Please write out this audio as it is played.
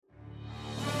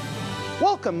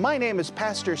Welcome, my name is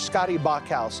Pastor Scotty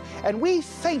Bachhaus, and we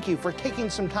thank you for taking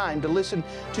some time to listen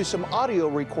to some audio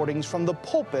recordings from the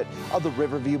pulpit of the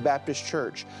Riverview Baptist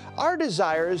Church. Our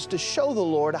desire is to show the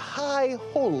Lord high,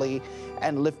 holy,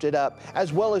 and lifted up,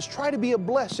 as well as try to be a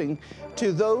blessing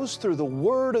to those through the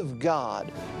Word of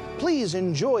God. Please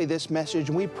enjoy this message,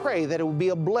 and we pray that it will be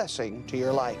a blessing to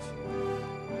your life.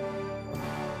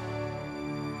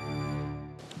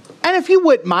 And if you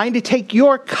wouldn't mind to take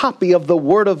your copy of the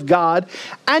Word of God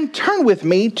and turn with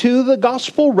me to the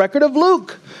Gospel record of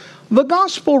Luke. The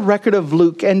Gospel record of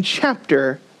Luke and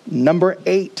chapter number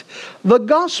 8. The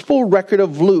Gospel record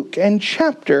of Luke and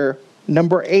chapter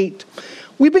number 8.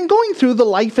 We've been going through the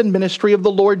life and ministry of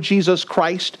the Lord Jesus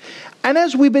Christ. And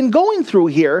as we've been going through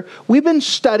here, we've been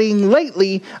studying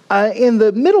lately in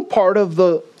the middle part of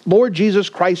the Lord Jesus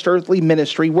Christ earthly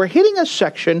ministry. We're hitting a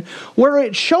section where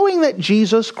it's showing that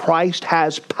Jesus Christ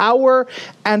has power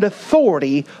and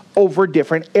authority over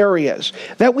different areas.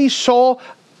 That we saw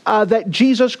that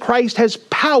Jesus Christ has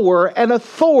power and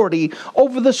authority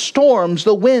over the storms,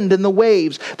 the wind, and the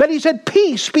waves. That he said,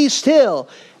 "Peace, be still,"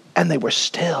 and they were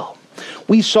still.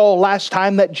 We saw last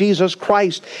time that Jesus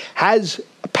Christ has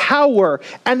power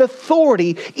and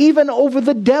authority even over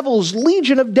the devils,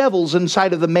 legion of devils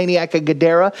inside of the maniac of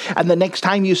Gadara. And the next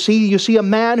time you see a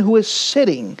man who is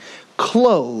sitting,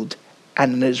 clothed,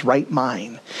 and in his right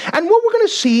mind. And what we're going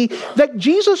to see, that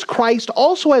Jesus Christ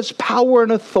also has power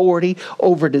and authority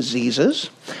over diseases.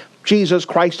 Jesus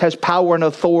Christ has power and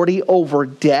authority over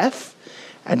death.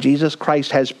 And Jesus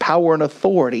Christ has power and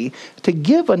authority to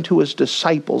give unto his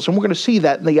disciples. And we're going to see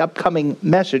that in the upcoming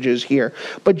messages here.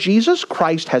 But Jesus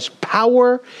Christ has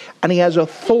power and he has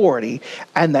authority.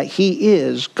 And that he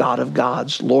is God of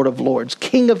gods, Lord of lords,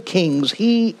 King of kings.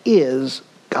 He is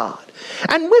God.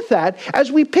 And with that,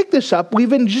 as we pick this up, we've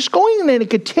been just going in a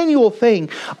continual thing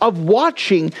of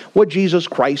watching what Jesus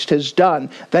Christ has done.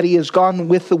 That he has gone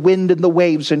with the wind and the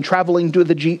waves and traveling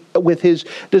with his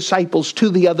disciples to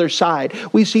the other side.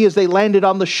 We see as they landed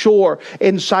on the shore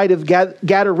inside of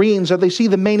Gadarenes, and they see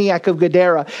the maniac of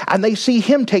Gadara, and they see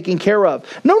him taken care of.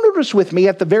 Now notice with me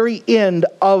at the very end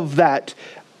of that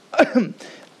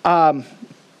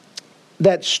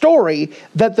that story,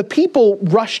 that the people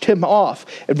rushed him off.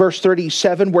 In verse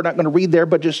 37, we're not going to read there,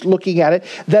 but just looking at it,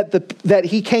 that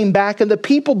he came back and the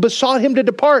people besought him to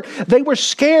depart. They were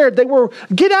scared. They were,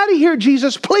 "Get out of here,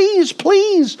 Jesus, please,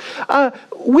 please.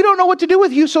 We don't know what to do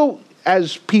with you." So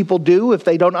as people do, if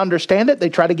they don't understand it, they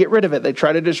try to get rid of it. They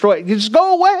try to destroy it. Just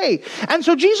go away. And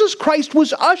so Jesus Christ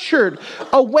was ushered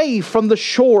away from the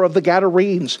shore of the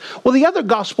Gadarenes. Well, the other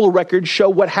gospel records show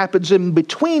what happens in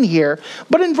between here.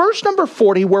 But in verse number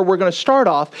 40, where we're going to start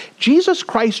off, Jesus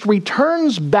Christ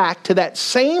returns back to that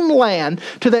same land,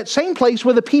 to that same place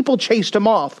where the people chased him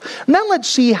off. Now let's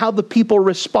see how the people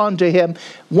respond to him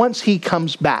once he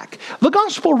comes back. The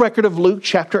gospel record of Luke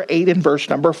chapter 8 and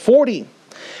verse number 40.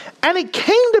 "And it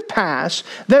came to pass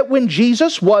that when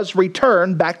Jesus was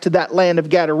returned back to that land of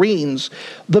Gadarenes,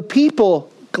 the people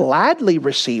gladly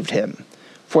received him,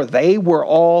 for they were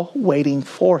all waiting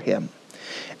for him.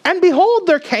 And behold,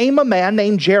 there came a man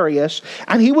named Jairus,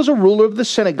 and he was a ruler of the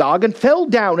synagogue, and fell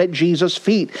down at Jesus'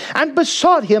 feet, and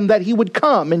besought him that he would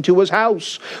come into his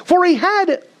house. For he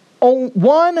had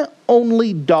one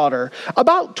only daughter,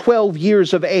 about 12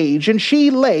 years of age, and she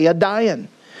lay a-dying.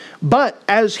 But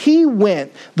as he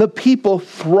went, the people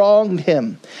thronged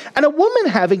him. And a woman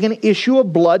having an issue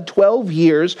of blood 12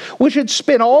 years, which had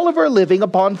spent all of her living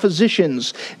upon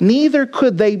physicians, neither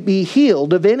could they be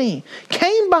healed of any,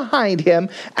 came behind him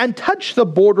and touched the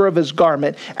border of his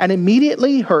garment, and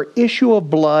immediately her issue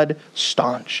of blood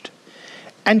staunched.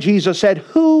 And Jesus said,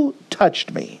 Who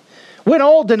touched me? When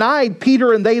all denied,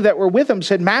 Peter and they that were with him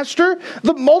said, Master,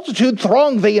 the multitude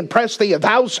throng thee and press thee, and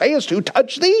thou sayest, Who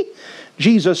touched thee?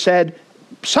 Jesus said,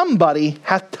 Somebody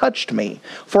hath touched me,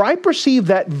 for I perceive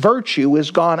that virtue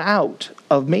is gone out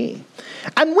of me.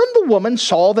 And when the woman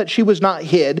saw that she was not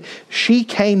hid, she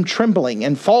came trembling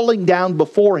and falling down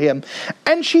before him.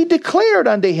 And she declared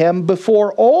unto him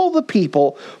before all the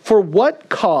people for what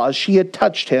cause she had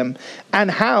touched him,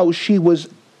 and how she was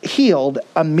healed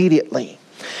immediately.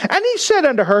 And he said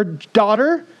unto her,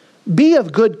 Daughter, be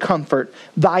of good comfort.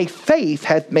 Thy faith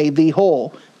hath made thee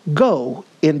whole. Go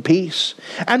in peace.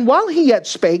 And while he yet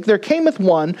spake, there cometh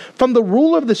one from the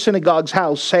ruler of the synagogue's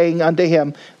house, saying unto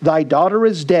him, Thy daughter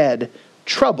is dead.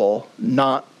 trouble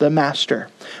not the master.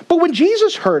 But when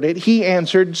Jesus heard it, he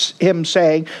answered him,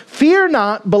 saying, Fear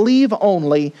not, believe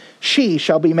only, she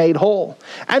shall be made whole.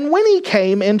 And when he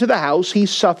came into the house, he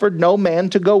suffered no man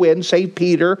to go in, save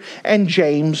Peter and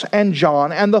James and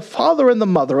John, and the father and the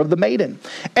mother of the maiden.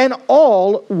 And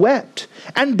all wept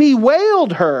and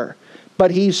bewailed her.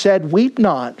 But he said, Weep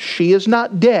not, she is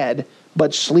not dead,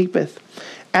 but sleepeth.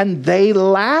 And they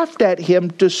laughed at him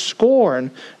to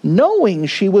scorn, knowing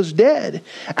she was dead.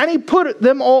 And he put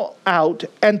them all out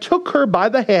and took her by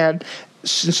the hand,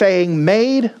 saying,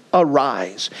 Maid,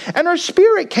 arise. And her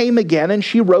spirit came again, and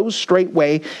she rose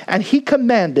straightway, and he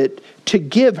commanded to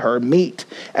give her meat.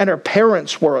 And her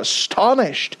parents were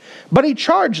astonished. But he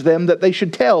charged them that they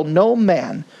should tell no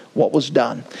man what was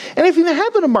done. And if you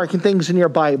happen to marking things in your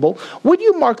Bible, would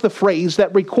you mark the phrase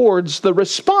that records the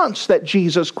response that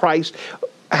Jesus Christ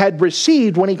had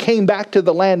received when he came back to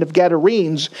the land of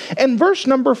Gadarenes? In verse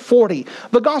number 40,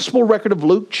 the gospel record of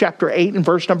Luke chapter 8 and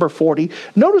verse number 40,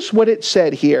 notice what it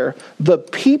said here. The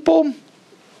people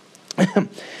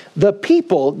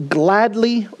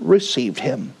gladly received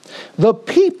him. The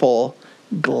people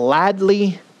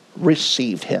gladly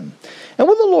received him. And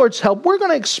with the Lord's help, we're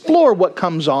going to explore what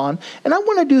comes on. And I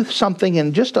want to do something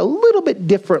in just a little bit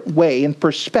different way in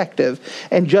perspective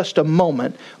in just a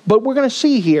moment. But we're going to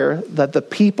see here that the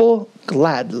people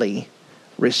gladly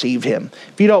received him.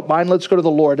 If you don't mind, let's go to the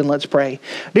Lord and let's pray.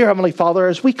 Dear Heavenly Father,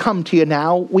 as we come to you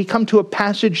now, we come to a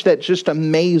passage that's just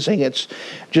amazing. It's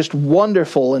just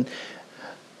wonderful. And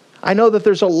I know that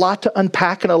there's a lot to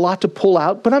unpack and a lot to pull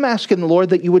out, but I'm asking the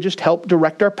Lord that you would just help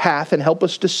direct our path and help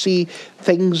us to see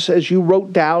things as you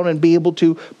wrote down and be able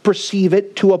to perceive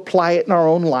it, to apply it in our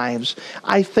own lives.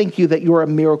 I thank you that you're a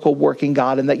miracle working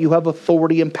God and that you have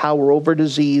authority and power over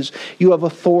disease. You have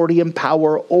authority and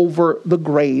power over the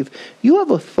grave. You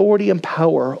have authority and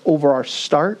power over our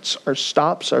starts, our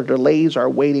stops, our delays,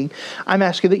 our waiting. I'm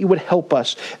asking that you would help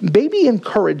us. Maybe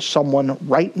encourage someone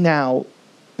right now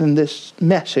in this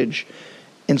message,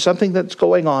 in something that's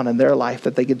going on in their life,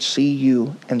 that they could see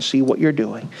you and see what you're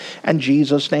doing. In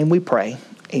Jesus' name we pray.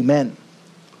 Amen.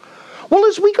 Well,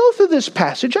 as we go through this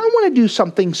passage, I want to do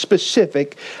something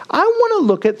specific. I want to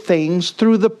look at things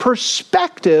through the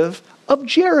perspective of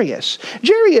Jairus.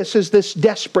 Jairus is this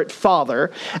desperate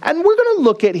father, and we're going to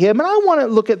look at him, and I want to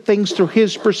look at things through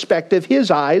his perspective, his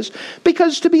eyes,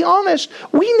 because to be honest,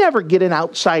 we never get an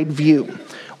outside view.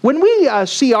 When we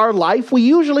see our life, we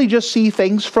usually just see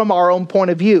things from our own point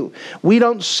of view. We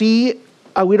don't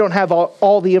have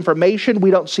all the information. We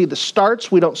don't see the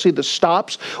starts. We don't see the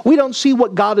stops. We don't see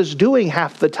what God is doing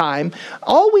half the time.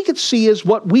 All we could see is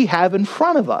what we have in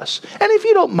front of us. And if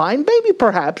you don't mind, maybe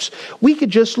perhaps we could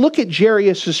just look at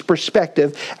Jairus'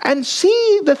 perspective and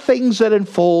see the things that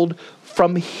unfold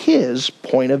from his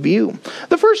point of view.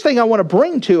 The first thing I want to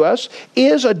bring to us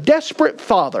is a desperate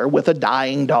father with a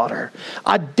dying daughter.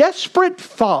 A desperate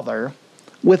father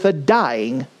with a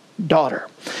dying daughter.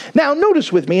 Now,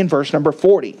 notice with me in verse number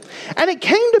 40. And it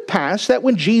came to pass that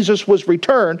when Jesus was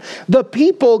returned, the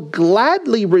people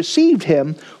gladly received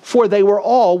him, for they were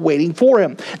all waiting for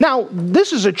him. Now,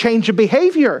 this is a change of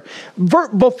behavior.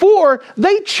 Before,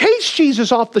 they chased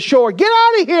Jesus off the shore. Get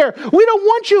out of here. We don't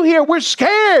want you here. We're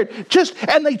scared.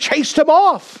 And they chased him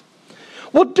off.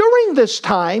 Well, during this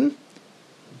time,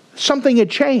 something had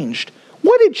changed.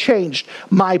 What had changed?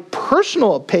 My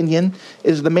personal opinion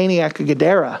is the maniac of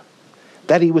Gadara,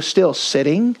 that he was still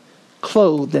sitting,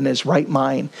 clothed in his right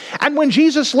mind. And when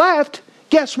Jesus left,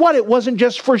 guess what? It wasn't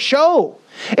just for show.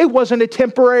 It wasn't a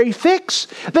temporary fix.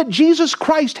 That Jesus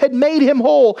Christ had made him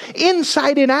whole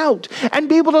inside and out. And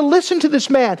be able to listen to this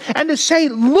man and to say,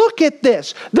 look at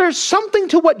this. There's something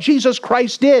to what Jesus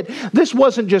Christ did. This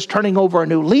wasn't just turning over a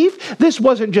new leaf. This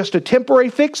wasn't just a temporary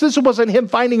fix. This wasn't him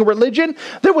finding a religion.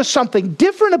 There was something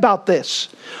different about this.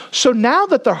 So now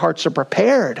that their hearts are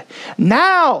prepared,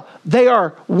 now they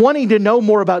are wanting to know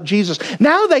more about Jesus.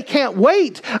 Now they can't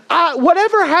wait.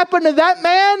 Whatever happened to that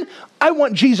man, I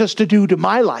want Jesus to do to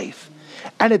my life.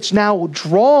 And it's now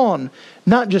drawn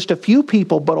not just a few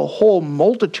people, but a whole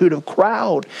multitude of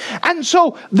crowd. And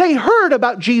so they heard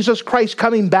about Jesus Christ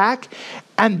coming back,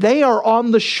 and they are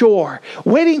on the shore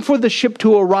waiting for the ship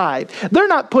to arrive. They're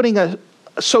not putting a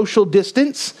social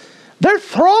distance. They're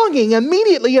thronging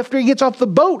immediately after he gets off the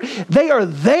boat. They are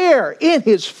there in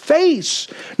his face.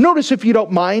 Notice, if you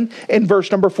don't mind, in verse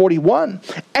number 41.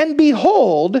 And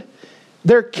behold,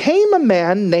 there came a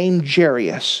man named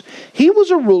Jairus. He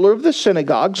was a ruler of the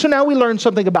synagogue. So now we learn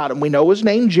something about him. We know his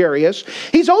name, Jairus.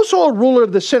 He's also a ruler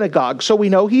of the synagogue. So we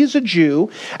know he is a Jew.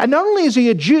 And not only is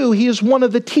he a Jew, he is one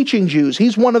of the teaching Jews.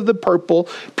 He's one of the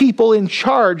people in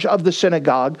charge of the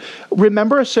synagogue.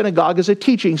 Remember, a synagogue is a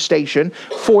teaching station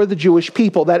for the Jewish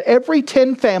people. That every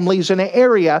 10 families in an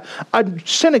area, a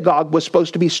synagogue was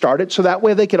supposed to be started. So that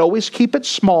way they could always keep it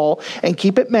small and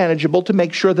keep it manageable to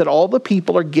make sure that all the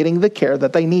people are getting the care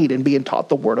that they need and being taught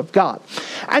the Word of God.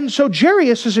 And so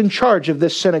Jairus is in charge of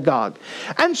this synagogue.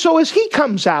 And so as he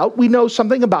comes out, we know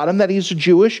something about him, that he's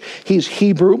Jewish, he's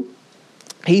Hebrew,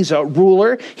 he's a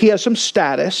ruler, he has some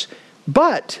status,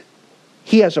 but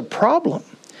he has a problem,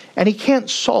 and he can't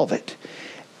solve it.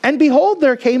 And behold,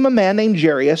 there came a man named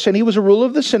Jairus, and he was a ruler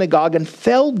of the synagogue, and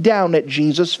fell down at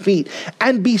Jesus' feet,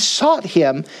 and besought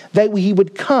him that he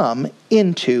would come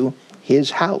into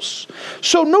his house.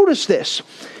 So notice this.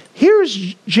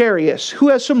 Here's Jairus, who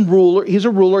has some ruler. He's a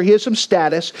ruler. He has some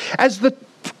status. As the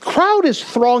crowd is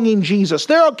thronging Jesus,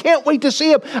 they can't wait to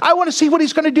see him. I want to see what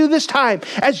he's going to do this time.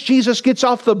 As Jesus gets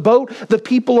off the boat, the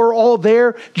people are all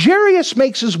there. Jairus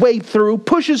makes his way through,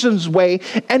 pushes his way,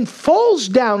 and falls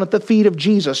down at the feet of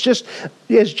Jesus. Just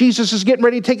as Jesus is getting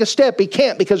ready to take a step, he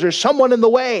can't because there's someone in the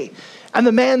way. And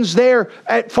the man's there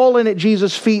falling at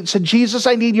Jesus' feet, said, Jesus,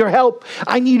 I need your help.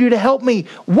 I need you to help me.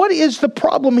 What is the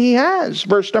problem he has?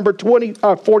 Verse number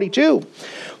 42.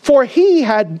 For he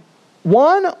had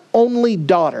one only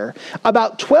daughter,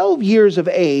 about 12 years of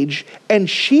age, and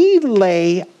she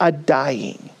lay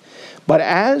a-dying. But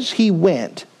as he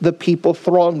went, the people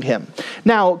thronged him.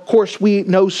 Now, of course, we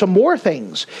know some more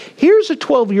things. Here's a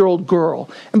 12-year-old girl.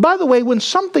 And by the way, when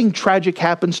something tragic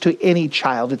happens to any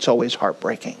child, it's always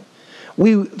heartbreaking.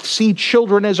 We see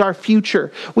children as our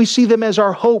future. We see them as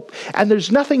our hope. And there's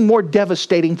nothing more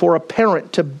devastating for a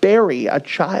parent to bury a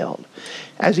child.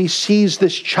 As he sees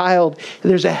this child,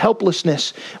 there's a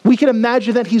helplessness. We can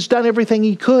imagine that he's done everything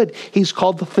he could. He's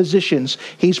called the physicians.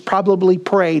 He's probably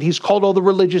prayed. He's called all the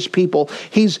religious people.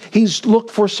 He's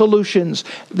looked for solutions.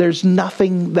 There's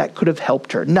nothing that could have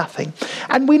helped her. Nothing.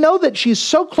 And we know that she's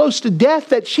so close to death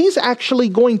that she's actually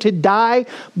going to die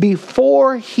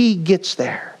before he gets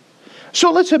there. So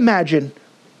let's imagine,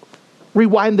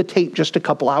 rewind the tape just a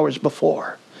couple hours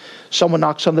before. Someone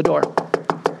knocks on the door.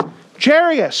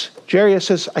 Jairus. Jairus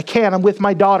says, I can't, I'm with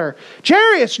my daughter.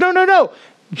 Jairus, no.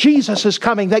 Jesus is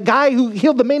coming. That guy who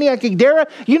healed the maniac in Gadara,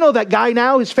 you know that guy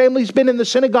now. His family's been in the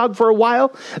synagogue for a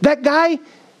while. That guy,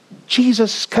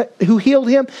 Jesus who healed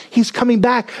him, he's coming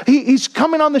back. He's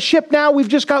coming on the ship now. We've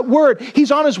just got word.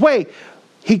 He's on his way.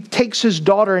 He takes his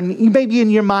daughter, and you maybe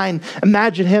in your mind,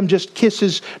 imagine him just kiss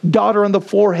his daughter on the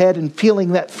forehead and feeling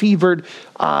that fevered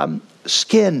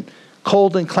skin,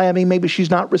 cold and clammy. Maybe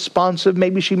she's not responsive.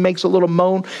 Maybe she makes a little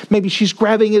moan. Maybe she's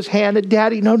grabbing his hand and,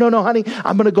 Daddy, no, honey,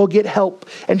 I'm going to go get help.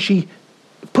 And she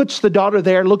puts the daughter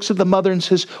there, looks at the mother and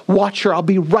says, watch her, I'll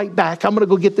be right back. I'm going to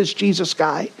go get this Jesus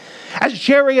guy. As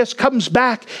Jairus comes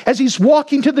back, as he's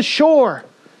walking to the shore,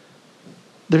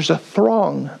 there's a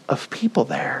throng of people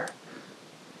there.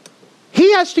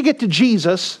 He has to get to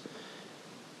Jesus.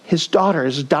 His daughter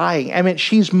is dying. I mean,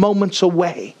 she's moments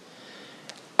away.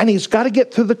 And he's got to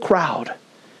get through the crowd.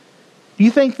 Do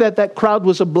you think that crowd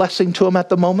was a blessing to him at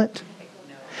the moment?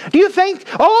 No. Do you think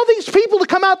all these people to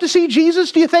come out to see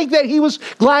Jesus, do you think that he was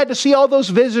glad to see all those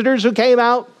visitors who came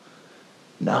out?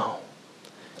 No.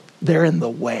 They're in the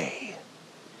way.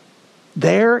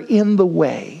 They're in the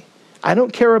way. I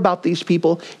don't care about these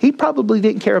people. He probably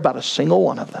didn't care about a single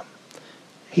one of them.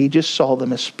 He just saw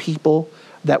them as people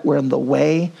that were in the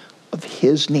way of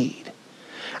his need.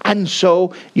 And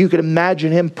so you could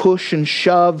imagine him push and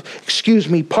shove,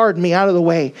 pardon me, out of the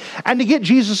way. And to get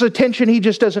Jesus' attention, he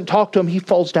just doesn't talk to him. He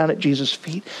falls down at Jesus'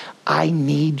 feet. I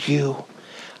need you.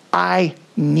 I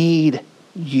need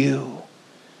you.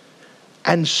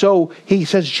 And so he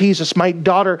says, Jesus, my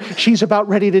daughter, she's about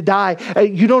ready to die.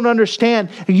 You don't understand.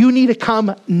 You need to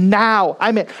come now.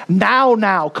 I mean,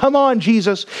 now. Come on,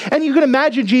 Jesus. And you can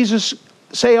imagine Jesus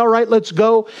say, all right, let's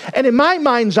go. And in my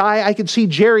mind's eye, I could see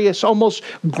Jairus almost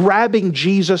grabbing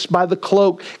Jesus by the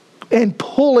cloak and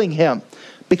pulling him.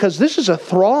 Because this is a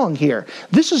throng here.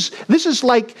 This is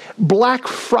like Black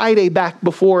Friday back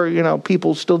before,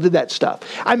 people still did that stuff.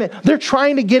 I mean, they're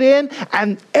trying to get in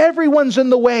and everyone's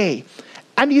in the way.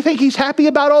 And do you think he's happy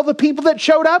about all the people that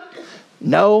showed up?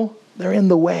 No, they're in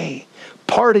the way.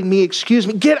 Pardon me, excuse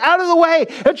me, get out of the way.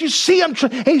 Don't you see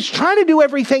he's trying to do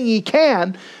everything he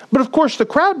can, But of course, the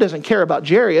crowd doesn't care about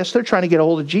Jairus. They're trying to get a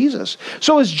hold of Jesus.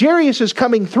 So as Jairus is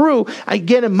coming through,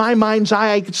 again, in my mind's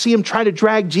eye, I could see him trying to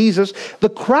drag Jesus. The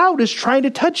crowd is trying to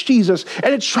touch Jesus,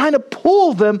 and it's trying to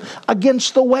pull them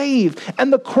against the wave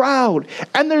and the crowd.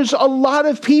 And there's a lot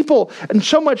of people, and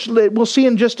so much that we'll see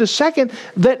in just a second,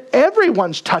 that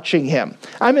everyone's touching him.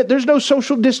 I mean, there's no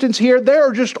social distance here.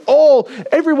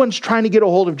 Everyone's trying to get a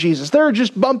hold of Jesus. They're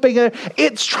just bumping it.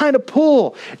 It's trying to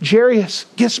pull. Jairus,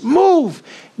 just move.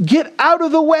 Get out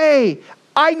of the way.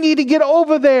 I need to get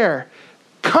over there.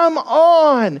 Come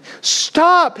on.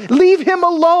 Stop. Leave him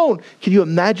alone. Can you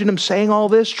imagine him saying all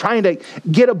this, trying to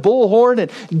get a bullhorn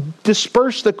and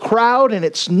disperse the crowd, and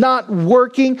it's not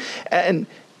working? And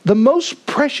the most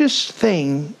precious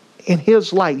thing in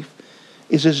his life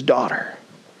is his daughter.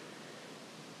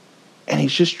 And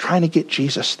he's just trying to get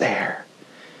Jesus there.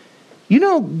 You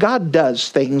know, God does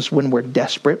things when we're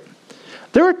desperate.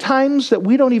 There are times that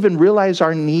we don't even realize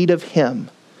our need of him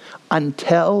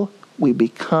until we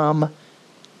become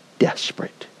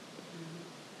desperate.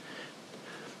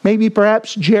 Maybe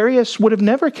perhaps Jairus would have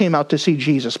never came out to see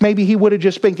Jesus. Maybe he would have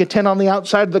just been content on the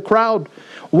outside of the crowd.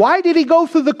 Why did he go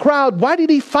through the crowd? Why did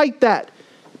he fight that?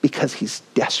 Because he's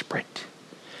desperate.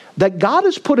 That God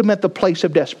has put him at the place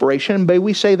of desperation. And may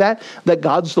we say that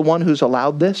God's the one who's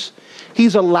allowed this?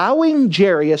 He's allowing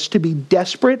Jairus to be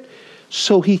desperate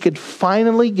so he could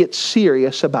finally get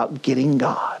serious about getting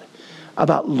God,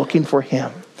 about looking for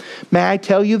him. May I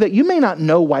tell you that you may not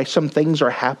know why some things are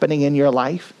happening in your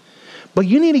life, but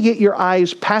you need to get your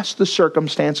eyes past the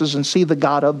circumstances and see the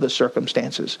God of the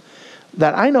circumstances.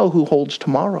 That I know who holds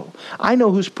tomorrow. I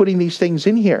know who's putting these things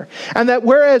in here. And that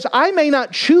whereas I may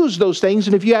not choose those things,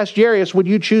 and if you ask Jairus, would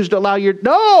you choose to allow your...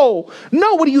 No,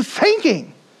 what are you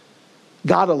thinking?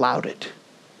 God allowed it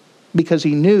because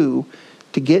he knew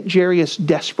to get Jairus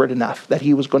desperate enough that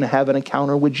he was going to have an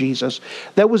encounter with Jesus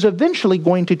that was eventually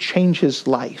going to change his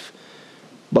life.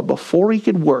 But before he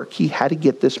could work, he had to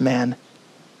get this man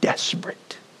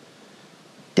desperate.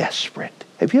 Desperate.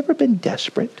 Have you ever been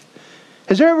desperate?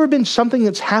 Has there ever been something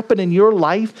that's happened in your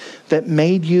life that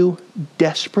made you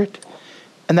desperate?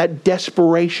 And that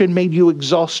desperation made you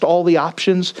exhaust all the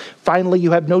options. Finally,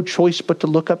 you have no choice but to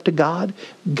look up to God.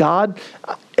 God,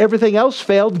 everything else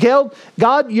failed.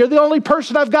 God, you're the only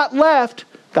person I've got left.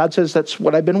 God says, that's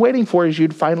what I've been waiting for, is you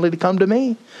finally to come to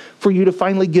me. For you to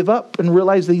finally give up and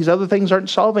realize these other things aren't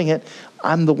solving it.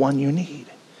 I'm the one you need.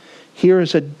 Here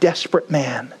is a desperate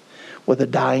man with a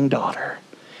dying daughter.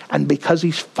 And because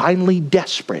he's finally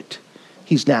desperate,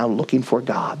 he's now looking for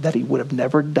God that he would have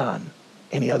never done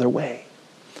any other way.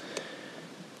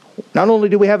 Not only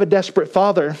do we have a desperate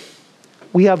father,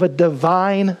 we have a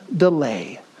divine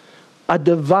delay. A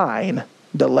divine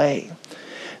delay.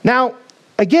 Now,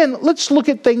 again, let's look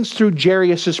at things through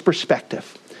Jairus'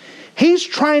 perspective. He's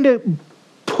trying to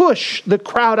push the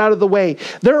crowd out of the way.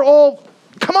 They're all,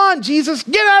 come on, Jesus,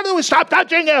 get out of the way. Stop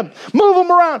touching him. Move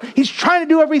him around. He's trying to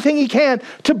do everything he can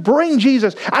to bring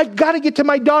Jesus. I've got to get to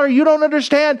my daughter. You don't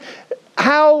understand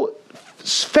how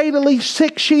fatally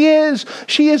sick she is.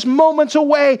 She is moments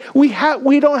away. We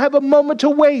don't have a moment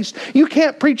to waste. You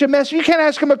can't preach a message. You can't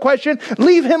ask him a question.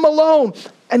 Leave him alone.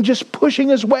 And just pushing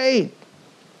his way.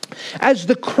 As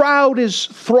the crowd is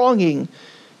thronging,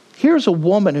 here's a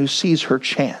woman who sees her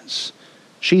chance.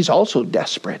 She's also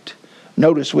desperate.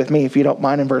 Notice with me, if you don't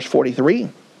mind, in verse 43.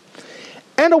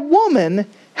 And a woman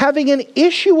having an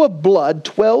issue of blood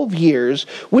 12 years,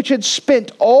 which had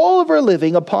spent all of her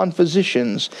living upon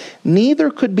physicians,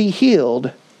 neither could be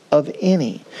healed of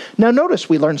any. Now notice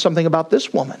we learned something about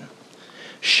this woman.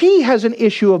 She has an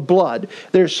issue of blood.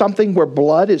 There's something where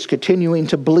blood is continuing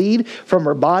to bleed from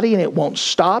her body and it won't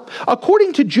stop.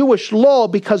 According to Jewish law,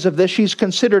 because of this, she's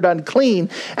considered unclean,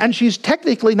 and she's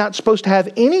technically not supposed to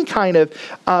have any kind of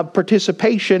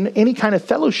participation, any kind of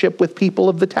fellowship with people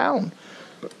of the town.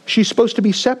 She's supposed to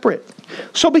be separate.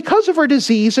 So because of her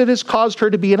disease, it has caused her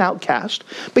to be an outcast.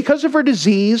 Because of her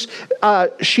disease,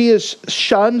 she is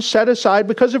shunned, set aside.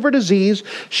 Because of her disease,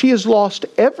 she has lost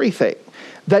everything.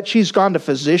 That she's gone to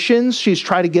physicians, she's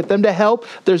tried to get them to help.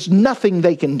 There's nothing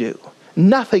they can do.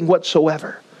 Nothing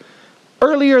whatsoever.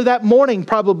 Earlier that morning,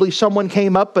 probably someone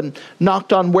came up and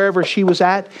knocked on wherever she was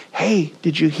at. Hey,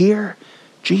 did you hear?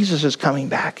 Jesus is coming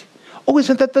back. Oh,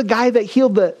 isn't that the guy that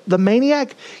healed the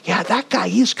maniac? Yeah, that guy,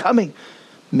 he's coming.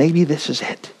 Maybe this is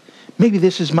it. Maybe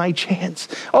this is my chance.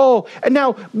 Oh, and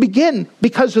now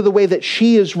because of the way that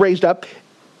she is raised up,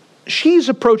 she's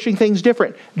approaching things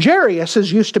different. Jairus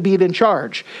is used to being in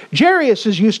charge. Jairus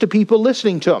is used to people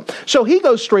listening to him. So he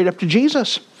goes straight up to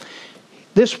Jesus.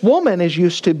 This woman is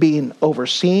used to being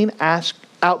overseen, asked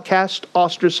outcast,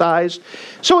 ostracized.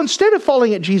 So instead of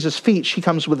falling at Jesus' feet, she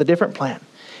comes with a different plan.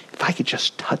 If I could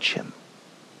just touch him.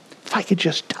 If I could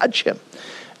just touch him.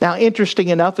 Now, interesting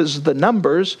enough is the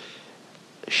numbers.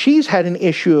 She's had an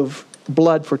issue of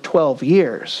blood for 12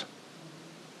 years.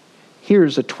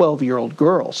 Here's a 12-year-old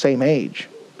girl, same age.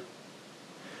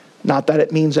 Not that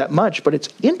it means that much, but it's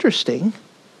interesting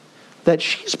that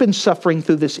she's been suffering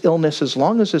through this illness as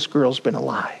long as this girl's been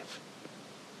alive.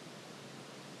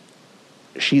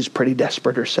 She's pretty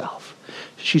desperate herself.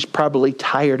 She's probably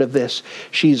tired of this.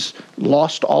 She's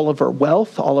lost all of her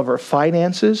wealth, all of her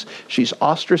finances. She's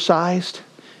ostracized.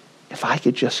 If I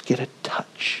could just get a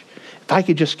touch. If I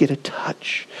could just get a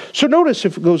touch. So notice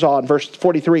if it goes on, verse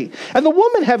 43. And the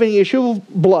woman having an issue of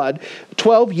blood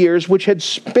 12 years, which had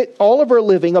spent all of her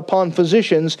living upon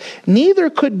physicians, neither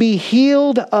could be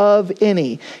healed of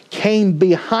any, came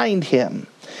behind him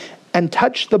and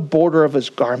touched the border of his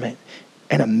garment.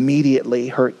 And immediately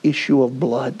her issue of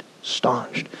blood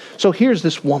staunched. So here's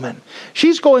this woman.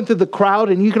 She's going through the crowd,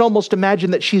 and you can almost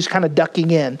imagine that she's kind of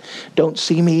ducking in. Don't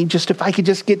see me. Just if I could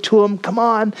just get to him, come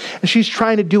on. And she's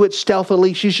trying to do it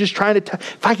stealthily. She's just trying to,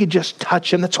 if I could just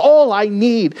touch him, that's all I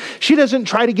need. She doesn't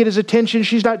try to get his attention.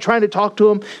 She's not trying to talk to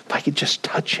him. If I could just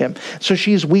touch him. So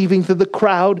she's weaving through the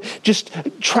crowd, just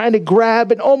trying to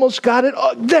grab and almost got it.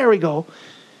 Oh, there we go.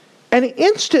 And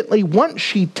instantly, once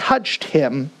she touched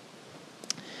him,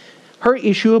 her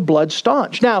issue of blood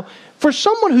staunched. Now, for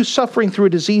someone who's suffering through a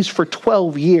disease for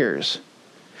 12 years,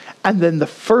 and then the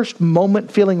first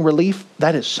moment feeling relief,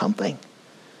 that is something.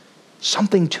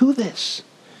 Something to this.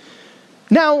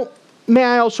 Now, may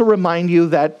I also remind you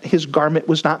that his garment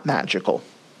was not magical,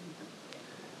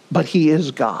 but he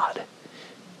is God.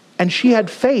 And she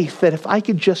had faith that if I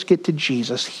could just get to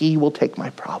Jesus, he will take my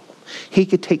problem. He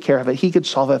could take care of it. He could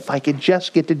solve it if I could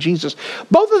just get to Jesus.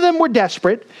 Both of them were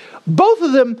desperate. Both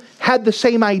of them had the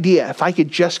same idea. If I could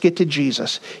just get to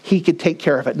Jesus, he could take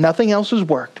care of it. Nothing else has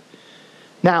worked.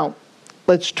 Now,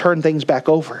 let's turn things back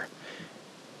over.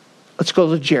 Let's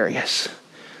go to Jairus.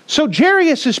 So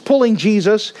Jairus is pulling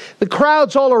Jesus. The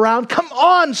crowd's all around. Come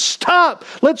on, stop.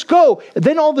 Let's go. And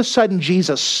then all of a sudden,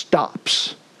 Jesus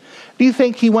stops. Do you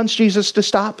think he wants Jesus to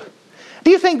stop?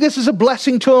 Do you think this is a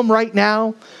blessing to him right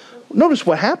now? Notice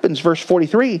what happens, verse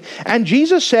 43. And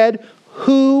Jesus said,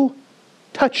 who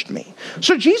touched me?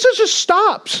 So Jesus just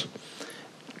stops.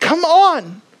 Come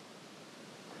on.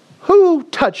 Who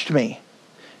touched me?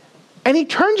 And he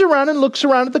turns around and looks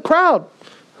around at the crowd.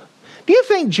 Do you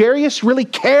think Jairus really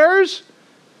cares?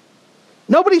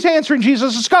 Nobody's answering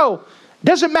Jesus. Let's go.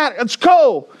 Doesn't matter. Let's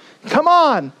go. Come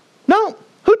on. No.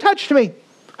 Who touched me?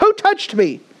 Who touched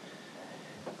me?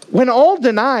 When all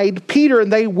denied, Peter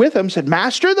and they with him said,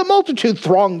 Master, the multitude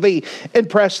throng thee and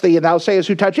press thee, and thou sayest,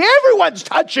 who touched you? Everyone's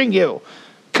touching you.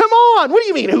 Come on. What do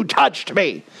you mean, who touched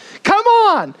me? Come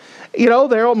on.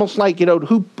 They're almost like,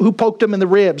 who poked him in the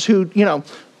ribs?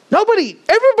 Nobody,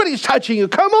 everybody's touching you.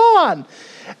 Come on.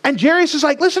 And Jairus is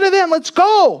like, listen to them. Let's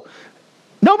go.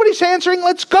 Nobody's answering.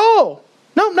 Let's go.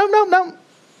 No.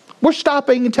 We're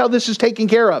stopping until this is taken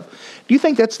care of. Do you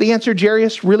think that's the answer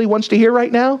Jairus really wants to hear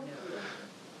right now?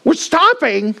 We're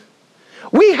stopping.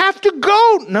 We have to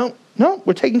go. No,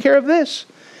 we're taking care of this.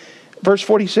 Verse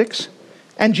 46.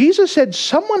 And Jesus said,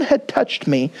 someone had touched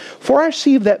me, for I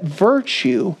see that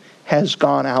virtue has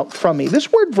gone out from me.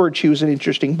 This word virtue is an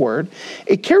interesting word.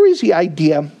 It carries the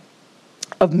idea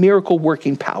of miracle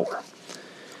working power.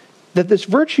 That this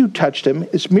virtue touched him,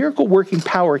 this miracle working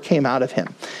power came out of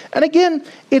him. And again,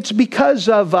 it's because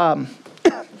of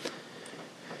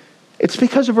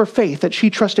her faith that she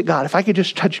trusted God. If I could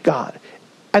just touch God.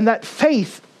 And that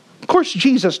faith, of course,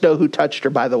 Jesus knew who touched her,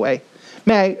 by the way.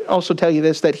 May I also tell you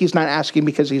this, that he's not asking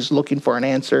because he's looking for an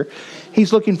answer.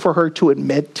 He's looking for her to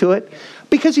admit to it.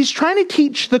 Because he's trying to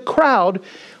teach the crowd,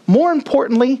 more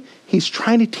importantly, he's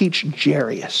trying to teach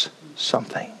Jairus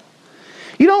something.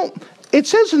 It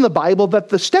says in the Bible that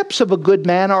the steps of a good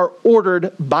man are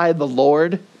ordered by the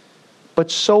Lord,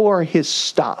 but so are his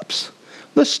stops.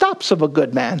 The stops of a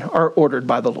good man are ordered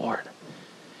by the Lord.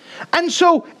 And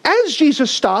so as Jesus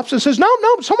stops and says, no,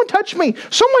 someone touched me.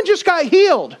 Someone just got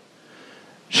healed.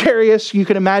 Jairus, you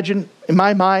can imagine in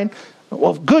my mind,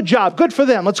 well, good job. Good for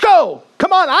them. Let's go.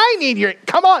 Come on.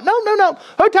 Come on. No.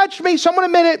 Who touched me? Someone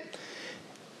admit it.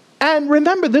 And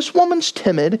remember, this woman's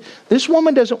timid. This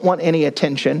woman doesn't want any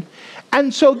attention.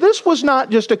 And so this was not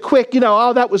just a quick,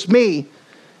 oh, that was me.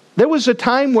 There was a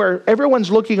time where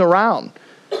everyone's looking around.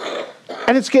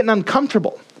 And it's getting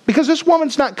uncomfortable. Because this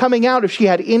woman's not coming out if she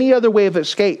had any other way of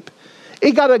escape.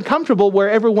 It got uncomfortable where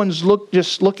everyone's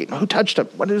just looking. Who touched him?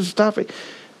 What is stuff?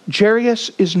 Jairus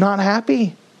is not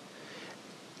happy.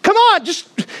 come on,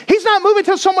 he's not moving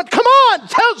till someone, come on,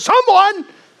 tell someone.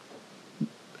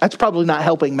 That's probably not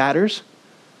helping matters.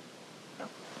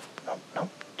 No,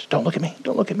 just don't look at me,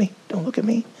 don't look at me, don't look at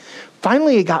me.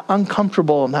 Finally, it got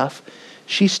uncomfortable enough.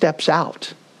 She steps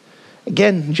out.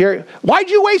 Again, Jerry, why'd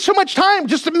you waste so much time?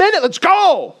 Just a minute, let's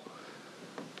go.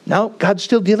 No, God's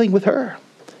still dealing with her.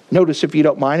 Notice, if you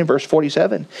don't mind, in verse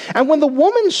 47. And when the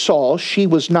woman saw she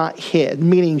was not hid,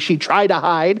 meaning she tried to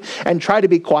hide and tried to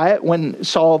be quiet, when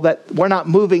saw that we're not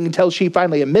moving until she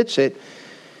finally admits it,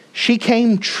 she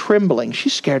came trembling.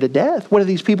 She's scared to death. What are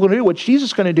these people going to do? What's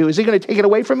Jesus going to do? Is he going to take it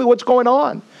away from me? What's going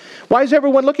on? Why is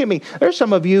everyone looking at me? There's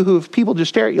some of you who, if people just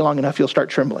stare at you long enough, you'll start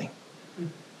trembling.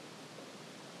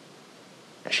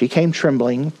 She came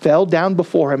trembling, fell down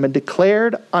before him, and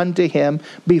declared unto him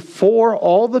before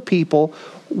all the people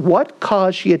what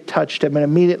cause she had touched him, and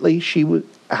immediately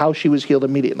how she was healed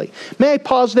immediately. May I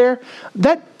pause there?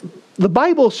 The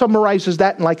Bible summarizes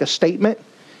that in like a statement.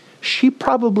 She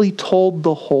probably told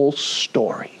the whole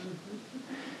story.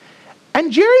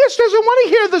 And Jairus doesn't want to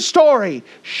hear the story.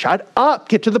 Shut up.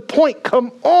 Get to the point.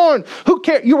 Come on. Who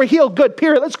cares? You were healed. Good.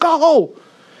 Period. Let's go.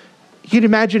 You'd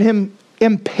imagine him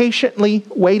impatiently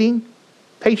waiting.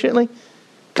 Patiently.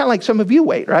 Kind of like some of you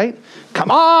wait, right? Come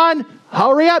on.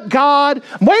 Hurry up, God.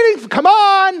 I'm waiting. Come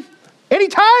on.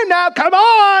 Anytime now. Come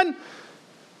on.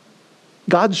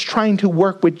 God's trying to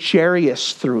work with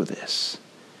Jairus through this.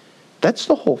 That's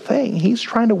the whole thing. He's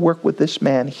trying to work with this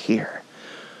man here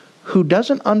who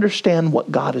doesn't understand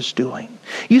what God is doing.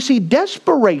 You see,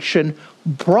 desperation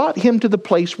brought him to the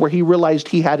place where he realized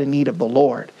he had a need of the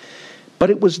Lord. But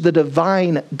it was the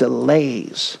divine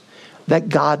delays that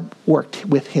God worked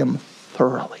with him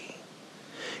thoroughly.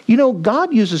 You know,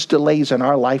 God uses delays in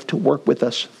our life to work with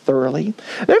us thoroughly.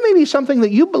 There may be something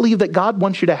that you believe that God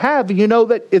wants you to have, and you know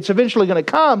that it's eventually going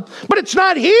to come, but it's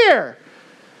not here.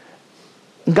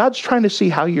 And God's trying to see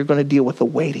how you're going to deal with the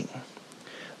waiting.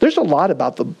 There's a lot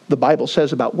about the Bible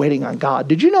says about waiting on God.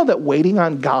 Did you know that waiting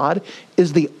on God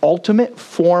is the ultimate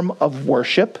form of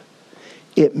worship?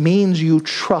 It means you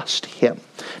trust him.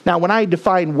 Now, when I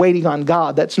define waiting on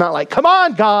God, that's not like, come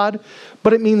on, God,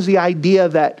 but it means the idea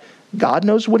that God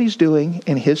knows what he's doing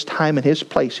in his time and his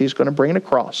place. He's going to bring it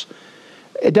across.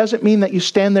 It doesn't mean that you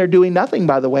stand there doing nothing,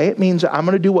 by the way. It means I'm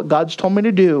going to do what God's told me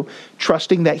to do,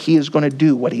 trusting that he is going to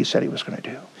do what he said he was going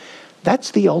to do.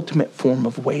 That's the ultimate form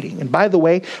of waiting. And by the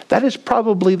way, that is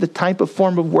probably the type of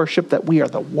form of worship that we are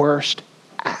the worst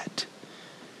at.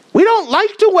 We don't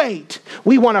like to wait.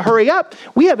 We want to hurry up.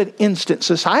 We have an instant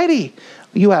society.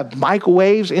 You have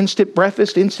microwaves, instant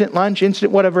breakfast, instant lunch,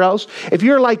 instant whatever else. If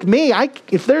you're like me,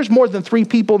 if there's more than 3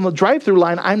 people in the drive-thru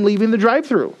line, I'm leaving the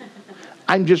drive-thru.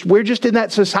 We're just in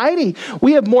that society.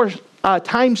 We have more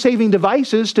time-saving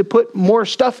devices to put more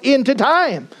stuff into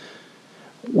time.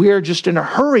 We're just in a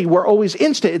hurry. We're always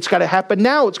instant. It's got to happen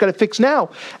now. It's got to fix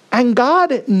now. And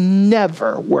God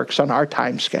never works on our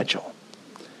time schedule.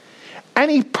 And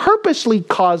he purposely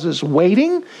causes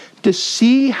waiting to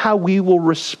see how we will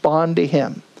respond to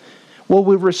him. Will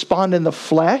we respond in the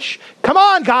flesh? Come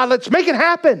on, God, let's make it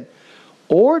happen.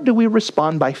 Or do we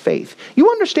respond by faith? You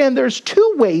understand there's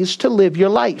 2 ways to live your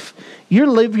life. You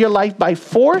live your life by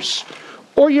force,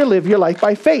 or you live your life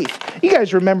by faith. You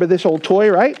guys remember this old toy,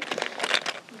 right?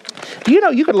 You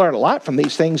know, you could learn a lot from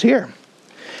these things here.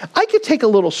 I could take a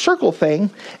little circle thing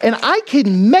and I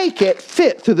can make it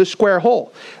fit through the square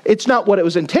hole. It's not what it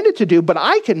was intended to do, but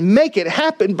I can make it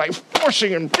happen by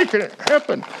forcing and making it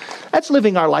happen. That's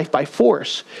living our life by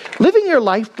force. Living your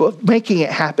life making it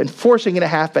happen, forcing it to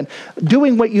happen,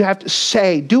 doing what you have to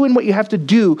say, doing what you have to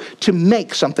do to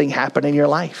make something happen in your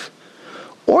life.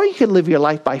 Or you can live your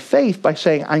life by faith by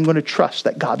saying, I'm going to trust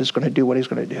that God is going to do what he's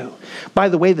going to do. By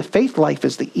the way, the faith life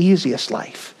is the easiest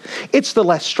life. It's the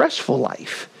less stressful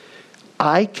life.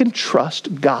 I can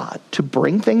trust God to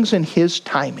bring things in his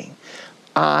timing.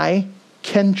 I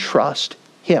can trust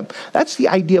him. That's the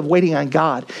idea of waiting on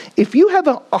God. If you have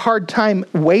a hard time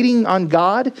waiting on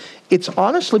God, it's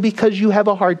honestly because you have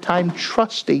a hard time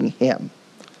trusting him.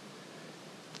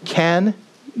 Can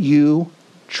you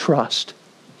trust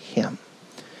him?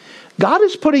 God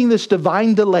is putting this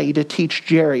divine delay to teach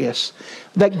Jairus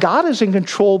that God is in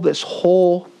control this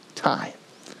whole time.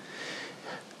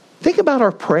 Think about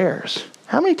our prayers.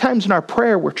 How many times in our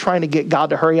prayer we're trying to get God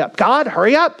to hurry up? God,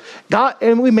 hurry up! God,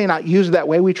 and we may not use it that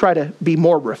way. We try to be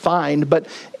more refined, but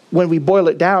when we boil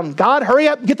it down, God, hurry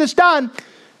up, get this done.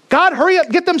 God, hurry up,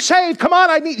 get them saved. Come on,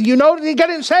 I need to get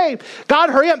them saved. God,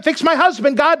 hurry up, fix my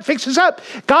husband. God, fix this up.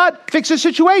 God, fix the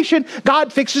situation.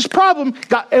 God, fix this problem.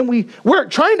 God, and we're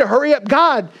trying to hurry up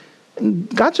God.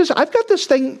 And God says, I've got this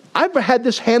thing. I've had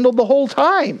this handled the whole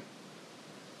time.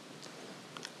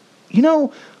 You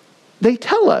know, they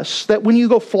tell us that when you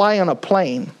go fly on a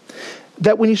plane,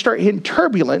 that when you start hitting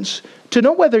turbulence, to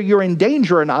know whether you're in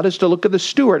danger or not is to look at the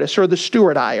stewardess or the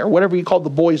steward eye or whatever you call the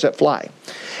boys that fly.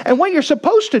 And what you're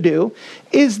supposed to do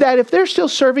is that if they're still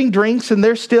serving drinks and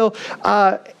they're still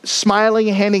smiling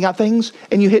and handing out things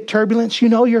and you hit turbulence, you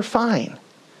know you're fine.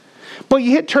 But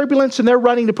you hit turbulence and they're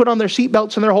running to put on their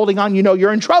seatbelts and they're holding on, you know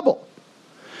you're in trouble.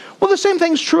 Well, the same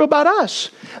thing's true about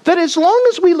us. That as long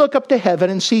as we look up to heaven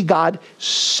and see God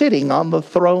sitting on the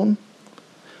throne,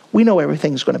 we know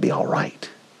everything's going to be all right.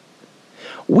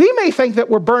 We may think that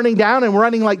we're burning down and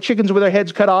running like chickens with our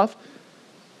heads cut off.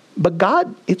 But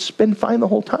God, it's been fine the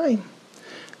whole time.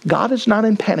 God is not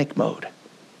in panic mode.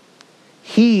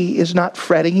 He is not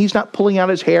fretting. He's not pulling out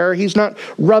his hair. He's not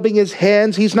rubbing his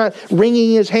hands. He's not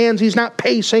wringing his hands. He's not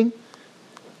pacing.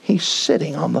 He's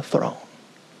sitting on the throne.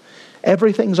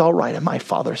 Everything's all right in my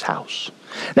Father's house.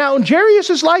 Now, in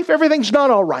Jairus' life, everything's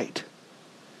not all right.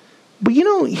 But you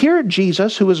know, here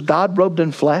Jesus, who is God robed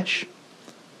in flesh,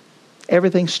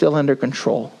 everything's still under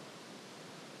control.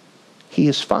 He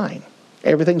is fine.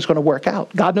 Everything's going to work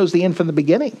out. God knows the end from the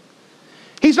beginning.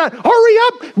 He's not, hurry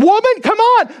up, woman, come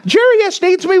on. Jairus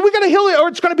needs me. We're going to heal it or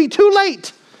it's going to be too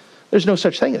late. There's no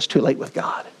such thing as too late with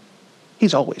God.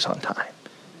 He's always on time.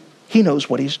 He knows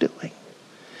what he's doing.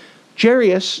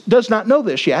 Jairus does not know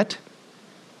this yet,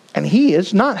 and he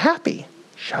is not happy.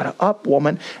 Shut up,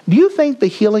 woman. Do you think the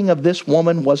healing of this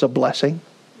woman was a blessing?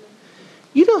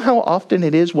 You know how often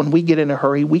it is when we get in a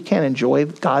hurry, we can't enjoy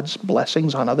God's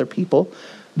blessings on other people,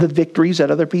 the victories that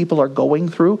other people are going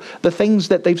through, the things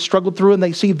that they've struggled through and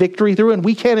they see victory through, and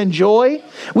we can't enjoy.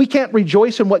 We can't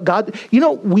rejoice in what God,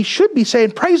 we should be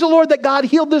saying, praise the Lord that God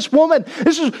healed this woman.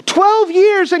 This is 12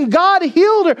 years and God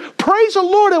healed her. Praise the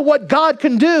Lord at what God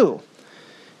can do.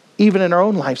 Even in our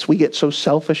own lives, we get so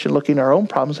selfish and looking at our own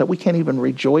problems that we can't even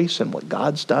rejoice in what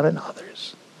God's done in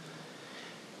others.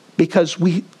 Because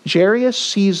Jairus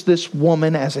sees this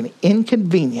woman as an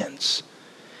inconvenience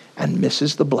and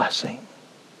misses the blessing.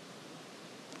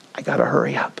 I got to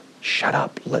hurry up. Shut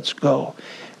up. Let's go.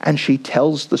 And she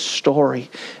tells the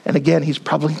story. And again, he's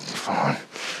probably,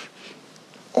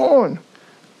 on.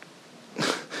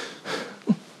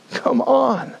 Come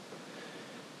on.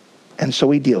 And so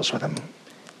he deals with him.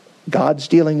 God's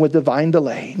dealing with divine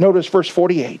delay. Notice verse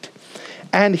 48.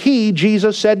 And he,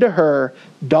 Jesus, said to her,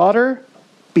 daughter,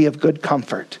 be of good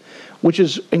comfort. Which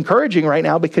is encouraging right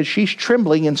now because she's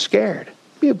trembling and scared.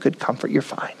 Be of good comfort. You're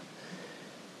fine.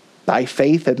 Thy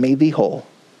faith hath made thee whole.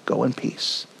 Go in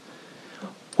peace.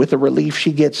 With a relief,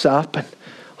 she gets up and,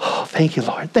 oh, thank you,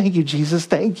 Lord. Thank you, Jesus.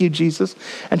 Thank you, Jesus.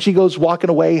 And she goes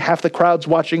walking away. Half the crowd's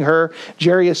watching her.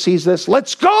 Jairus sees this.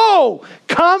 Let's go.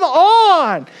 Come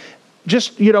on.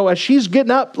 Just, as she's getting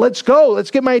up, let's go.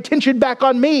 Let's get my attention back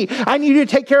on me. I need you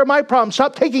to take care of my problems.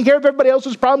 Stop taking care of everybody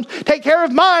else's problems. Take care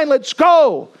of mine. Let's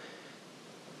go.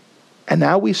 And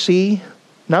now we see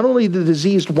not only the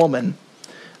diseased woman,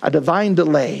 a divine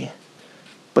delay,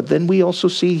 but then we also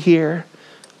see here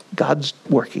God's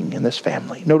working in this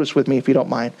family. Notice with me, if you don't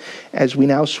mind, as we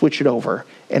now switch it over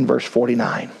in verse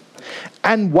 49.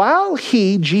 And while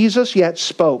he, Jesus, yet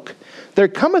spoke, there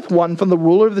cometh one from the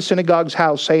ruler of the synagogue's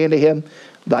house, saying to him,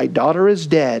 thy daughter is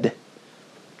dead.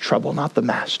 Trouble not the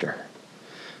master.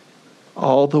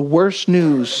 All the worst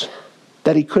news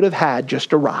that he could have had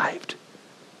just arrived.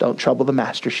 Don't trouble the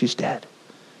master. She's dead.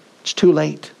 It's too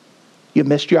late. You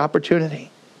missed your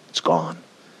opportunity. It's gone.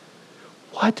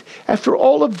 What? After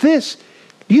all of this,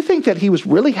 do you think that he was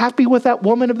really happy with that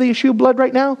woman of the issue of blood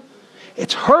right now?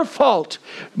 It's her fault.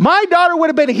 My daughter would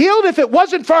have been healed if it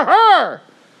wasn't for her.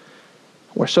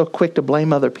 We're so quick to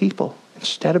blame other people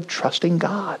instead of trusting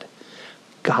God.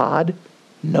 God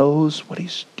knows what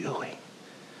he's doing.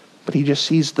 But he just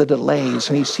sees the delays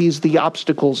and he sees the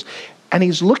obstacles and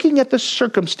he's looking at the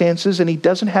circumstances and he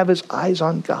doesn't have his eyes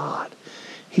on God.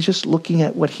 He's just looking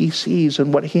at what he sees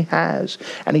and what he has.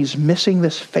 And he's missing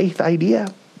this faith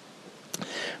idea.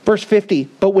 Verse 50,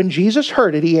 but when Jesus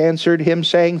heard it, he answered him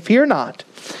saying, fear not.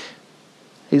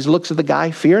 He looks at the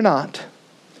guy, fear not.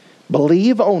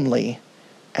 Believe only,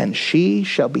 and she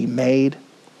shall be made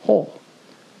whole.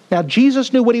 Now,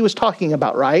 Jesus knew what he was talking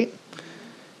about, right?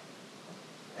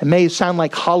 It may sound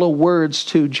like hollow words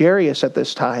to Jairus at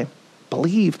this time.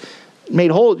 Believe,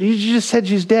 made whole. You just said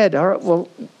she's dead. All right, well,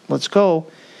 let's go.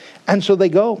 And so they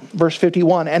go. Verse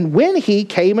 51. And when he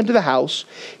came into the house,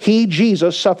 he,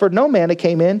 Jesus, suffered no man that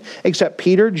came in except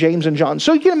Peter, James, and John.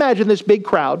 So you can imagine this big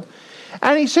crowd.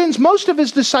 And he sends most of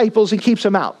his disciples and keeps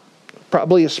them out.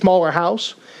 Probably a smaller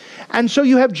house. And so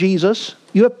you have Jesus,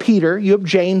 you have Peter, you have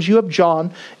James, you have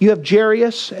John, you have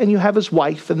Jairus, and you have his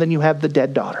wife, and then you have the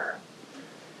dead daughter.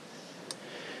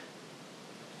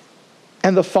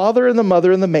 And the father and the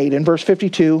mother and the maid, in verse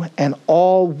 52, and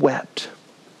all wept.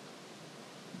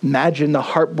 Imagine the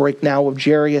heartbreak now of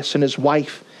Jairus and his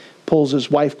wife. Pulls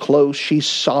his wife close. She's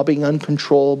sobbing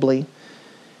uncontrollably.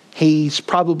 He's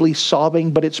probably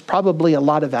sobbing, but it's probably a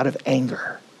lot out of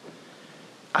anger.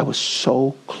 I was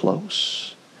so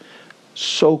close.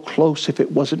 So close if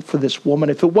it wasn't for this woman.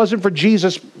 If it wasn't for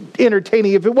Jesus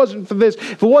entertaining. If it wasn't for this.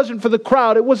 If it wasn't for the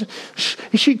crowd. It wasn't.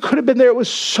 She could have been there. It was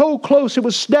so close. It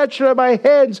was snatched out of my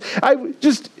hands. I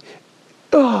just...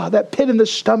 that pit in the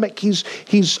stomach.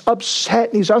 He's upset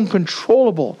and he's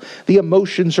uncontrollable. The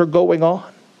emotions are going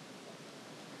on.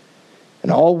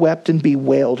 And all wept and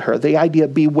bewailed her. The idea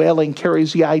of bewailing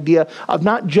carries the idea of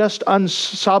not just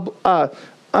unceasable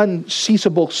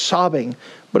sobbing,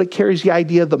 but it carries the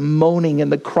idea of the moaning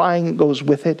and the crying that goes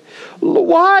with it.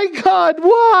 Why, God?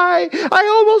 Why? I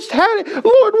almost had it.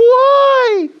 Lord,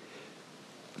 why?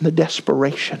 And the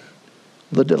desperation,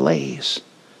 the delays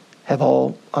have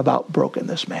all about broken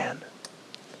this man.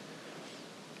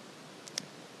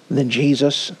 Then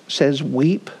Jesus says,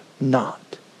 weep not.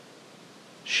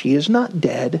 She is not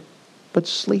dead, but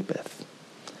sleepeth.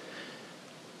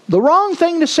 The wrong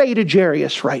thing to say to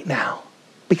Jairus right now,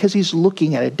 because he's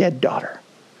looking at a dead daughter.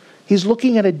 He's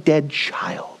looking at a dead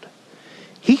child.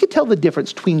 He could tell the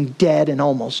difference between dead and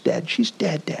almost dead. She's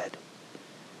dead.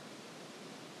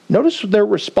 Notice their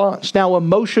response. Now,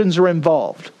 emotions are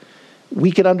involved.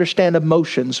 We can understand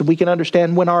emotions. We can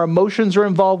understand when our emotions are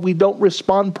involved, we don't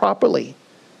respond properly.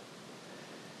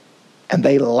 And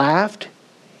they laughed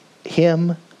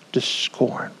him to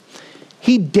scorn.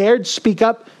 He dared speak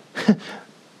up.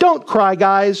 Don't cry,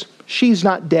 guys. She's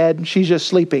not dead. She's just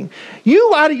sleeping.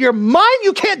 You out of your mind?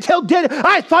 You can't tell dead.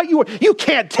 I thought you were. You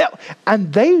can't tell.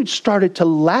 And they started to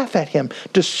laugh at him,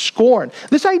 to scorn.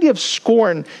 This idea of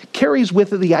scorn carries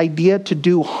with it the idea to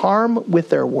do harm with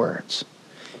their words.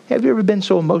 Have you ever been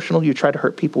so emotional you try to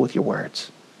hurt people with your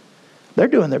words? They're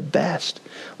doing their best.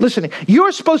 Listen,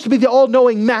 you're supposed to be the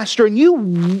all-knowing master, and you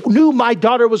knew my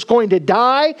daughter was going to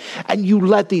die, and you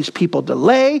let these people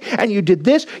delay, and you did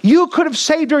this. You could have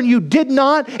saved her, and you did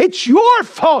not. It's your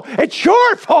fault. It's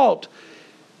your fault.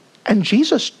 And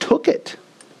Jesus took it.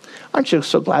 Aren't you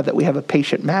so glad that we have a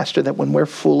patient master, that when we're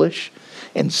foolish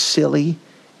and silly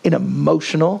and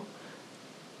emotional,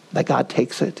 that God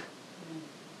takes it,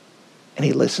 and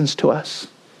he listens to us.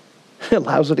 He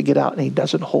allows it to get out, and he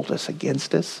doesn't hold us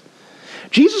against us.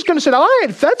 Jesus could have said, all right,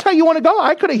 if that's how you want to go,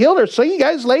 I could have healed her. See you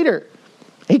guys later.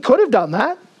 He could have done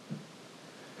that.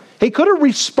 He could have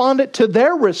responded to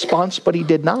their response, but he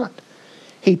did not.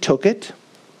 He took it,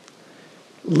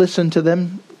 listened to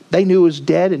them. They knew he was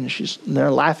dead, and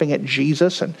they're laughing at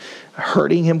Jesus and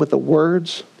hurting him with the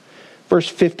words. Verse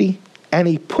 50, and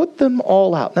he put them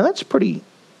all out. Now that's a pretty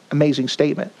amazing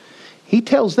statement. He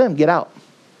tells them, get out.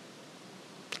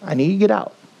 I need you to get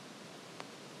out.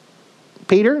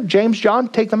 Peter, James, John,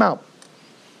 take them out.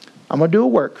 I'm going to do a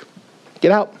work.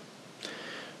 Get out.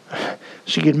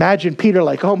 So you can imagine Peter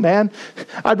like, oh man,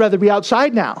 I'd rather be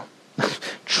outside now.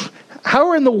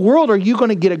 How in the world are you going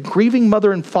to get a grieving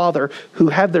mother and father who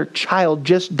have their child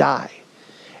just die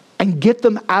and get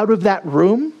them out of that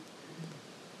room?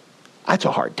 That's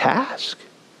a hard task.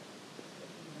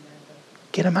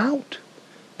 Get them out.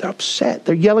 They're upset.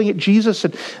 They're yelling at Jesus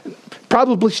and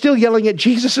probably still yelling at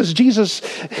Jesus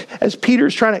as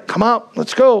Peter's trying to come out.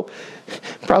 Let's go.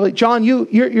 Probably, John,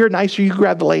 you're nicer. You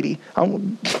grab the lady.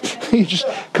 You just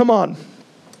come on.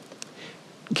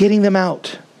 Getting them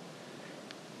out.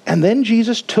 And then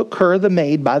Jesus took her, the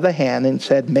maid, by the hand and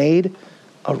said, Maid,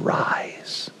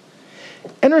 arise.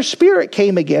 And her spirit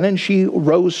came again, and she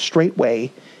rose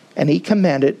straightway, and he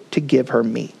commanded to give her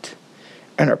meat.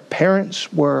 And her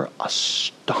parents were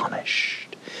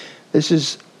astonished. This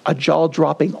is a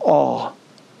jaw-dropping awe.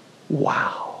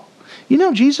 Wow. You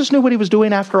know, Jesus knew what he was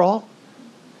doing after all.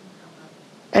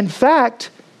 In fact,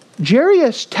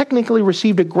 Jairus technically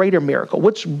received a greater miracle.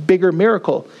 What's bigger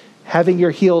miracle? Having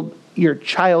your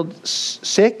child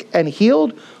sick and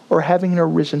healed, or having her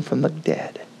risen from the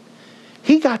dead?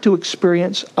 He got to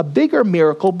experience a bigger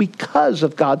miracle because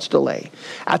of God's delay.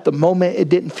 At the moment, it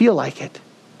didn't feel like it.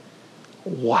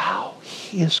 Wow,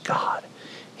 he is God.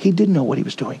 He didn't know what he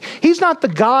was doing. He's not the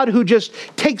God who just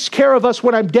takes care of us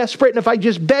when I'm desperate, and if I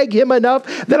just beg him enough,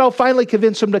 then I'll finally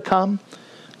convince him to come.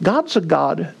 God's a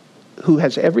God who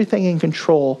has everything in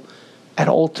control at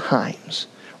all times.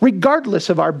 Regardless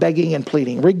of our begging and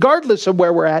pleading, regardless of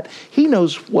where we're at, he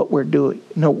knows what we're doing,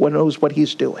 knows what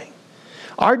he's doing.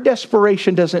 Our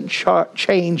desperation doesn't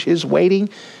change his waiting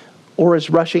or his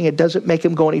rushing. It doesn't make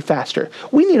him go any faster.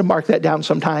 We need to mark that down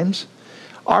sometimes.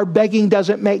 Our begging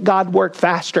doesn't make God work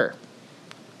faster.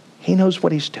 He knows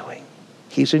what he's doing.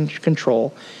 He's in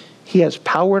control. He has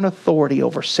power and authority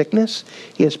over sickness.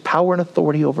 He has power and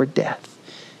authority over death.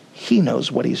 He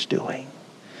knows what he's doing.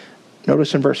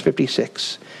 Notice in verse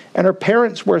 56, and her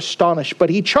parents were astonished, but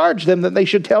he charged them that they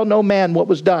should tell no man what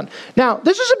was done. Now,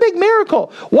 this is a big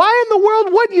miracle. Why in the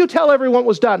world wouldn't you tell everyone what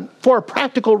was done? For a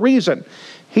practical reason.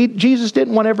 Jesus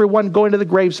didn't want everyone going to the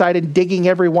graveside and digging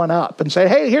everyone up and say,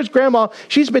 hey, here's grandma.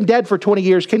 She's been dead for 20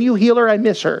 years. Can you heal her? I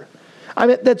miss her. I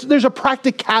mean, there's a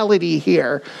practicality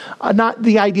here, not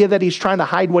the idea that he's trying to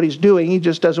hide what he's doing. He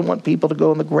just doesn't want people to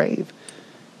go in the grave.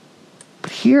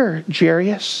 But here,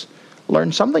 Jairus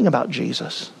learned something about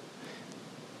Jesus,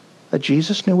 that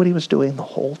Jesus knew what he was doing the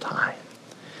whole time.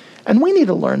 And we need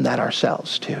to learn that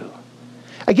ourselves too.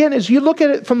 Again, as you look at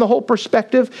it from the whole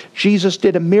perspective, Jesus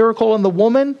did a miracle in the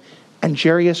woman, and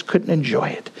Jairus couldn't enjoy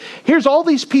it. Here's all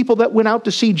these people that went out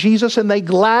to see Jesus, and they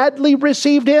gladly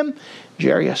received him.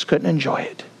 Jairus couldn't enjoy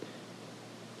it.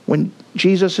 When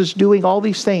Jesus is doing all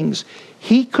these things,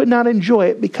 he could not enjoy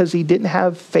it because he didn't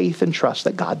have faith and trust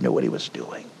that God knew what he was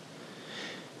doing.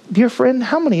 Dear friend,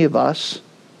 how many of us,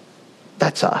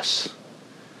 that's us.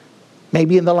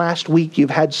 Maybe in the last week you've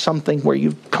had something where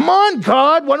come on,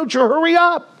 God, why don't you hurry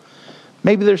up?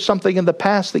 Maybe there's something in the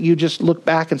past that you just look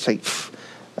back and say,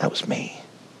 that was me.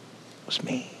 It was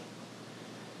me.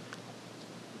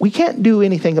 We can't do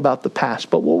anything about the past,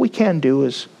 but what we can do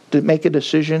is to make a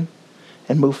decision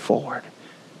and move forward.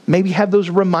 Maybe have those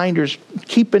reminders.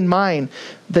 Keep in mind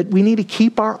that we need to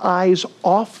keep our eyes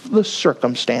off the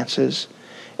circumstances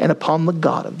and upon the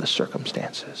God of the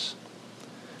circumstances.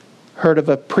 Heard of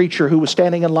a preacher who was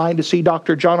standing in line to see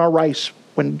Dr. John R. Rice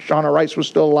when John R. Rice was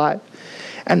still alive.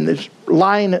 And this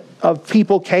line of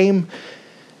people came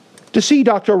to see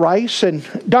Dr. Rice, and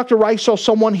Dr. Rice saw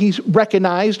someone he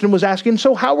recognized and was asking,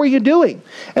 so how are you doing?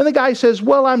 And the guy says,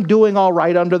 well, I'm doing all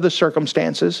right under the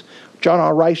circumstances. John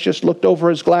R. Rice just looked over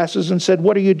his glasses and said,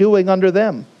 what are you doing under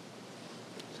them?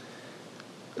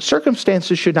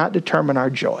 Circumstances should not determine our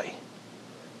joy.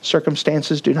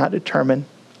 Circumstances do not determine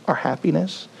our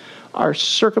happiness. Our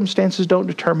circumstances don't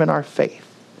determine our faith.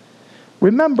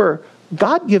 Remember,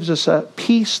 God gives us a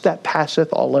peace that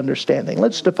passeth all understanding.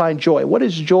 Let's define joy. What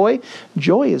is joy?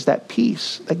 Joy is that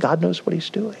peace that God knows what he's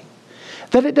doing.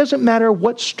 That it doesn't matter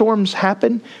what storms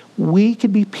happen, we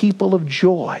can be people of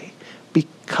joy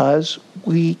because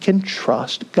we can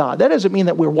trust God. That doesn't mean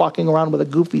that we're walking around with a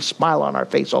goofy smile on our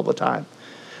face all the time.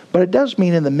 But it does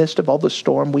mean in the midst of all the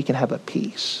storm, we can have a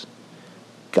peace.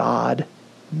 God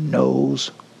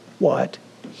knows what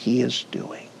he is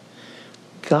doing.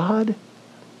 God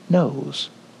knows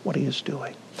what he is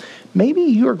doing. Maybe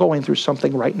you're going through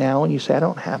something right now and you say, I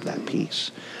don't have that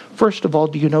peace. First of all,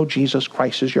 do you know Jesus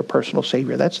Christ is your personal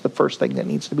Savior? That's the first thing that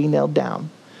needs to be nailed down.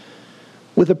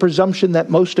 With the presumption that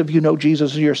most of you know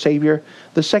Jesus is your Savior,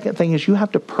 the second thing is you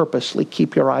have to purposely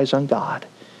keep your eyes on God.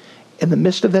 In the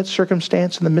midst of that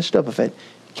circumstance, in the midst of it,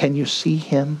 can you see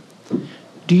him?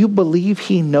 Do you believe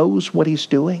he knows what he's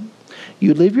doing?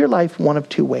 You live your life one of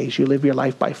two ways. You live your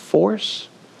life by force,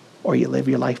 or you live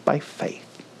your life by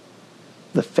faith.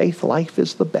 The faith life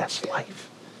is the best life.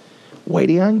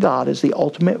 Waiting on God is the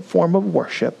ultimate form of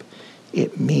worship.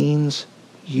 It means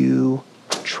you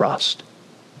trust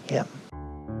him.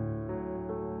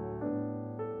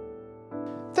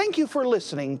 Thank you for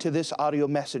listening to this audio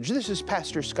message. This is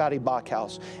Pastor Scotty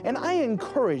Bachhaus, and I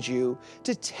encourage you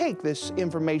to take this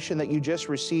information that you just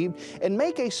received and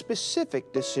make a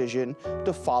specific decision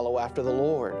to follow after the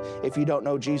Lord. If you don't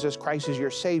know Jesus Christ as your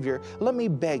Savior, let me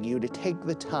beg you to take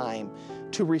the time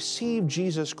to receive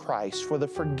Jesus Christ for the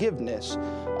forgiveness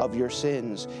of your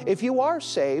sins. If you are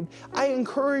saved, I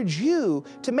encourage you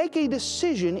to make a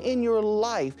decision in your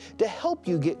life to help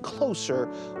you get closer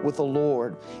with the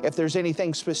Lord. If there's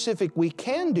anything specific we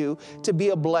can do to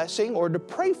be a blessing or to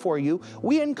pray for you,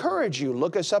 we encourage you.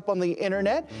 Look us up on the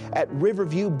internet at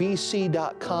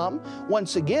riverviewbc.com.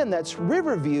 Once again, that's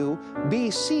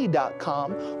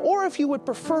riverviewbc.com. Or if you would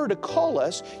prefer to call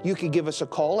us, you could give us a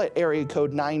call at area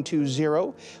code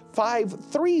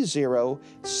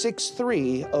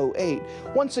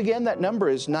 920-530-6308. Once again, that number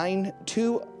is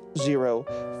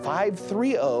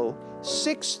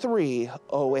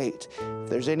 920-530-6308. If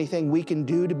there's anything we can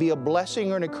do to be a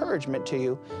blessing or an encouragement to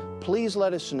you, please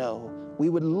let us know. We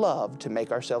would love to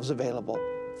make ourselves available.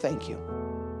 Thank you.